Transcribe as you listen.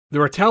The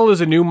Ratel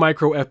is a new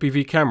micro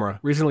FPV camera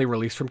recently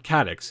released from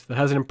Caddx that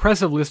has an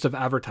impressive list of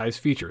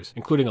advertised features,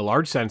 including a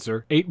large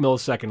sensor, 8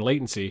 millisecond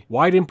latency,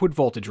 wide input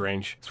voltage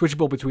range,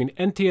 switchable between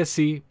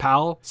NTSC,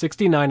 PAL,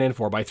 69 and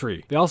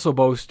 4x3. They also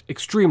boast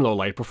extreme low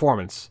light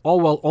performance,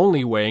 all while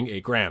only weighing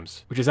 8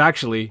 grams, which is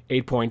actually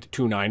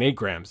 8.298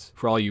 grams,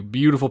 for all you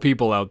beautiful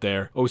people out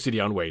there,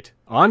 OCD on weight.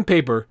 On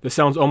paper, this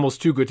sounds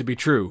almost too good to be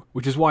true,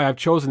 which is why I've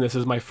chosen this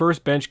as my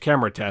first bench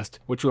camera test,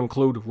 which will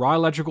include raw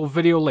electrical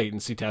video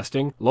latency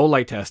testing, low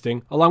light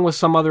testing, along with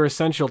some other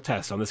essential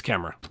tests on this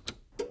camera.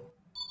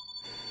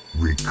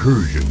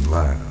 Recursion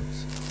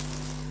Labs.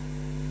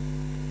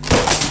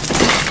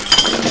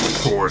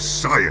 For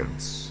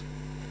science.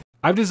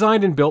 I've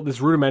designed and built this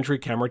rudimentary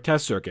camera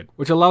test circuit,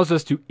 which allows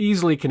us to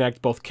easily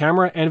connect both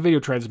camera and video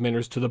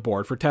transmitters to the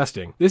board for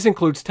testing. This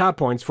includes tap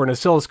points for an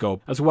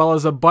oscilloscope, as well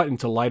as a button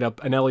to light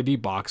up an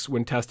LED box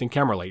when testing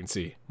camera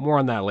latency. More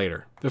on that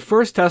later. The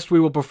first test we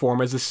will perform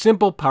is a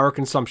simple power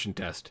consumption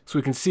test, so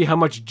we can see how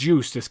much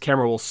juice this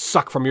camera will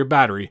suck from your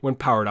battery when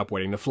powered up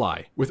waiting to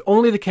fly. With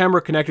only the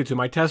camera connected to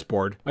my test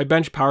board, my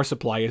bench power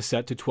supply is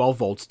set to 12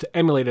 volts to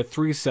emulate a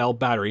 3-cell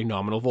battery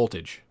nominal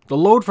voltage. The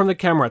load from the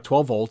camera at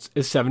 12 volts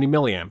is 70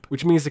 milliamp,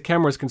 which means the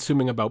camera is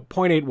consuming about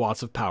 0.8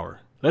 watts of power.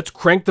 Let's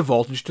crank the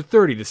voltage to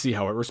 30 to see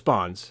how it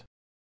responds.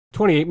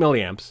 28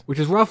 milliamps, which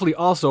is roughly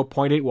also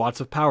 0.8 watts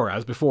of power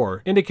as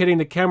before, indicating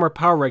the camera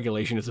power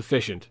regulation is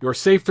efficient. You're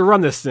safe to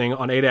run this thing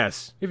on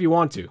 8S, if you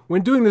want to.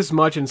 When doing this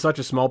much in such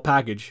a small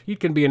package, heat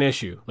can be an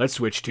issue. Let's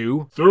switch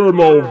to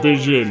thermal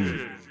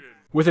vision.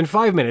 Within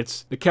 5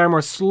 minutes, the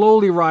camera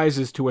slowly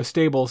rises to a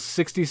stable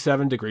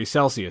 67 degrees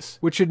Celsius,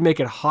 which should make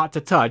it hot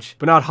to touch,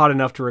 but not hot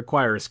enough to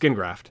require a skin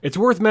graft. It's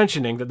worth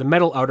mentioning that the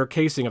metal outer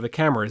casing of the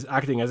camera is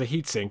acting as a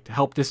heatsink to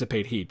help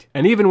dissipate heat.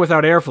 And even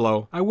without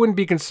airflow, I wouldn't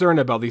be concerned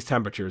about these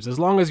temperatures as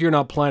long as you're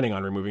not planning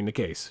on removing the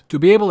case. To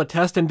be able to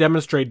test and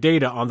demonstrate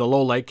data on the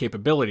low light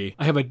capability,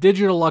 I have a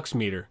digital lux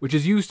meter, which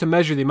is used to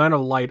measure the amount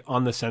of light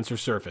on the sensor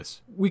surface.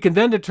 We can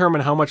then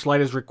determine how much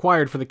light is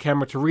required for the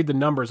camera to read the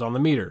numbers on the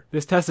meter.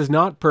 This test is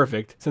not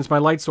perfect, since my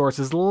light source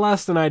is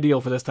less than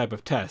ideal for this type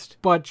of test,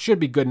 but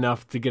should be good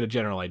enough to get a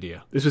general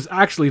idea. This was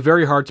actually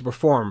very hard to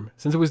perform,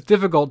 since it was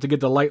difficult to get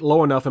the light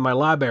low enough in my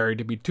lab area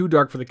to be too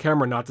dark for the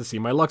camera not to see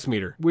my lux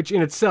meter, which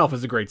in itself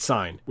is a great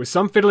sign. With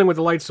some fiddling with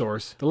the light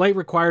source, the light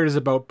required is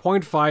about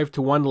 0.5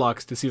 to 1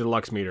 lux to see the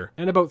lux meter,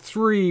 and about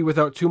 3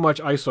 without too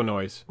much ISO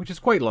noise, which is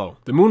quite low.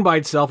 The moon by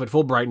itself at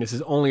full brightness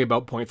is only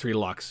about 0.3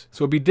 lux,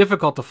 so it'd be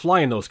difficult to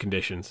fly in those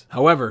conditions.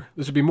 However,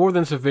 this would be more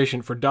than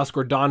sufficient for dusk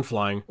or dawn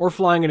flying, or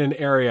flying in an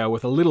area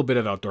with a little bit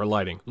of outdoor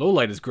lighting. Low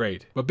light is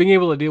great, but being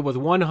able to deal with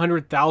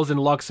 100,000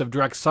 lux of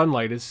direct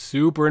sunlight is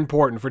super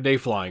important for day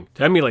flying.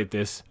 To emulate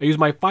this, I use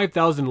my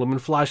 5,000 lumen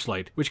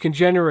flashlight, which can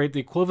generate the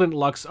equivalent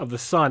lux of the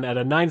sun at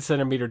a 9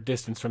 centimeter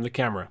distance from the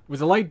camera. With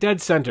the light dead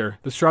center,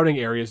 the surrounding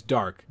area is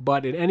dark,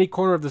 but in any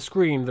corner of the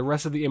screen, the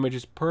rest of the image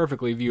is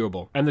perfectly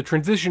viewable, and the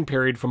transition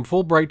period from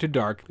full bright to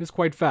dark is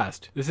quite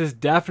fast. This is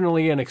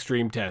definitely an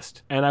extreme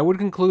test, and I would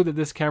conclude that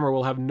this camera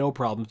will have no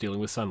problems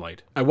dealing with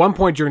sunlight. At one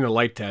point during the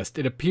light test,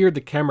 it appeared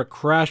the camera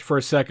crashed for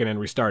a second and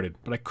restarted,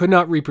 but I could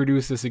not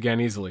reproduce this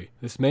again easily.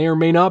 This may or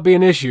may not be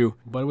an issue,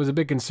 but it was a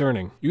bit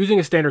concerning.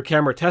 Using a standard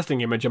camera testing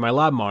image in my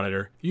lab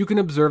monitor, you can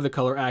observe the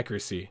color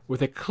accuracy,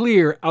 with a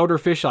clear outer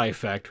fisheye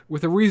effect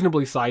with a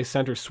reasonably sized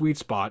center sweet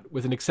spot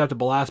with an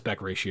acceptable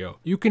aspect ratio.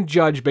 You can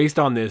judge based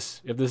on this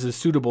if this is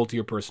suitable to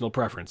your personal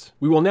preference.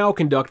 We will now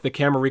conduct the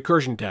camera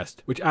recursion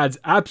test, which adds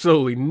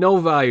absolutely no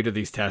value to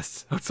these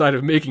tests, outside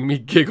of making me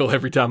giggle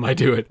every time I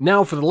do it.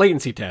 Now for the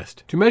latency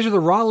test. To measure the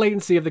raw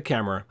latency of the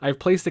camera, I've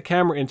placed the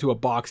camera into a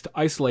box to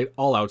isolate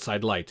all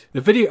outside light.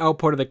 The video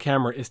output of the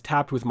camera is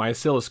tapped with my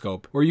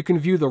oscilloscope, where you can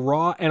view the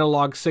raw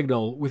analog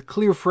signal with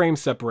clear frame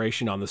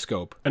separation on the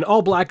scope. An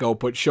all black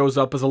output shows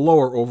up as a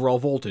lower overall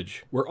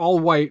voltage, where all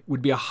white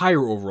would be a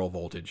higher overall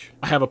voltage.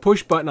 I have a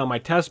push button on my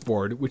test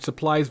board which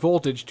supplies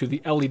voltage to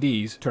the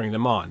LEDs, turning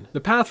them on. The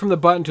path from the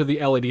button to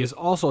the LED is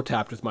also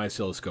tapped with my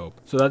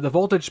oscilloscope, so that the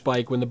voltage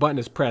spike when the button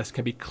is pressed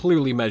can be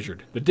clearly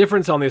measured. The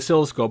difference on the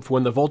oscilloscope for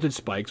when the voltage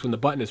spikes when the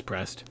button is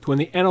pressed to when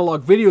the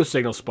analog video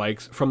signal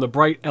spikes from the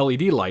bright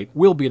LED light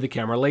will be the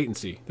camera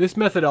latency. This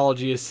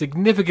methodology is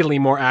significantly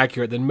more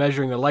accurate than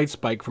measuring the light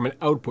spike from an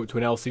output to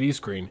an LCD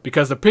screen,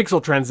 because the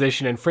pixel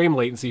transition and frame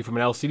latency from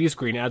an LCD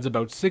screen adds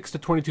about 6 to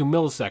 22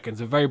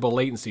 milliseconds of variable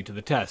latency to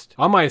the test.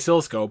 On my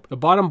oscilloscope, the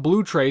bottom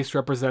blue trace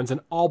represents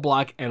an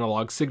all-black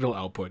analog signal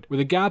output, where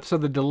the gaps are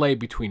the delay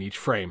between each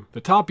frame.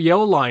 The top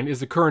yellow line is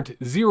the current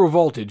 0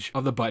 voltage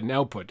of the button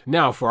output.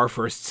 Now for our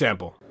first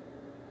sample.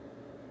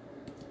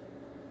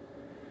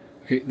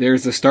 Okay,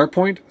 there's the start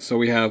point. So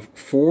we have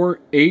 4,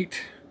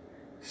 8,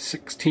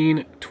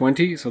 16,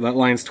 20, so that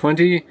line's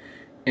 20,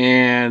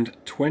 and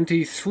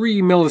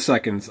 23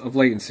 milliseconds of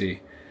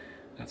latency.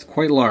 That's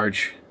quite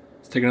large.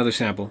 Let's take another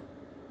sample.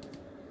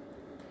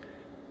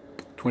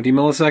 20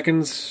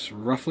 milliseconds,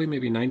 roughly,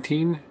 maybe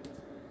 19.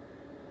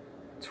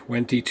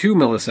 22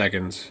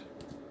 milliseconds.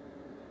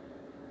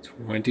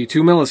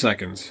 22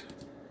 milliseconds.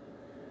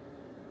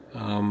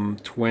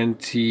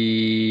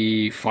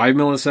 25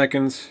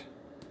 milliseconds.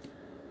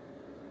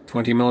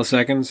 20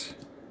 milliseconds.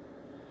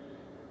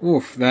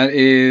 Oof, that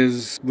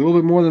is a little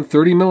bit more than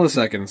 30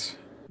 milliseconds.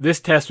 This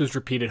test was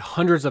repeated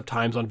hundreds of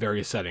times on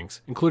various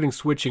settings, including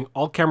switching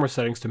all camera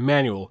settings to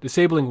manual,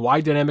 disabling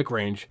wide dynamic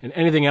range, and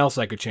anything else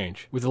I could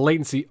change, with the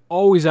latency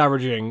always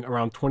averaging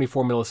around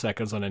 24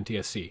 milliseconds on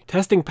NTSC.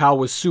 Testing PAL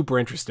was super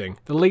interesting.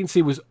 The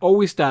latency was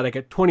always static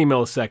at 20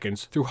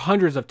 milliseconds through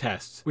hundreds of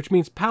tests, which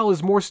means PAL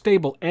is more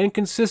stable and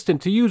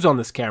consistent to use on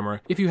this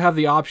camera if you have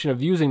the option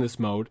of using this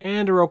mode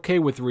and are okay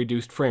with the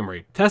reduced frame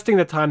rate. Testing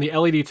the time the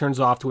LED turns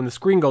off to when the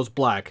screen goes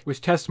black,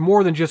 which tests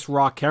more than just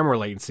raw camera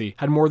latency,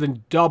 had more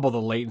than double the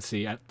latency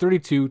at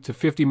 32 to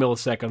 50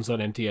 milliseconds on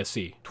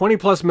NTSC. 20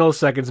 plus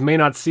milliseconds may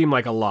not seem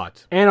like a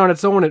lot, and on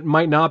its own it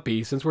might not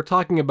be since we're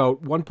talking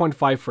about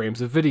 1.5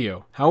 frames of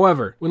video.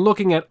 However, when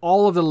looking at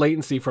all of the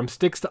latency from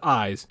sticks to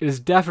eyes, it is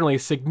definitely a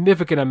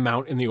significant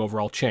amount in the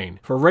overall chain.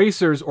 For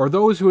racers or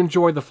those who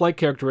enjoy the flight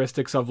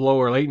characteristics of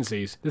lower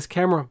latencies, this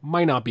camera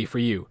might not be for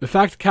you. The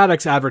fact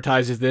Caddx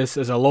advertises this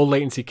as a low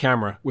latency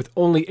camera with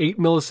only 8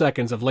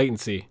 milliseconds of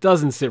latency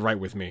doesn't sit right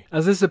with me,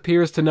 as this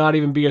appears to not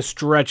even be a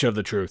stretch of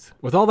the truth.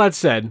 With all that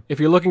said, if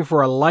you're looking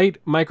for a light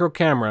micro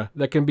camera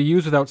that can be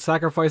used without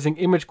sacrificing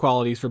image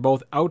qualities for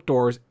both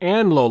outdoors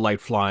and low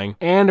light flying,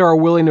 and are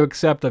willing to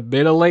accept a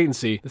bit of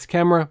latency, this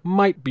camera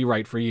might be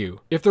right for you.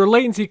 If their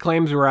latency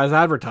claims were as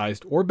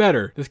advertised, or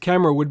better, this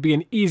camera would be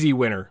an easy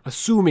winner,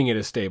 assuming it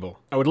is stable.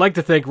 I would like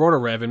to thank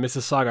Rotorev in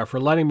Mississauga for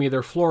lending me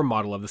their floor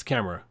model of this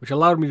camera, which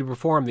allowed me to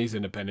perform these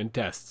independent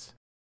tests.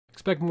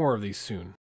 Expect more of these soon.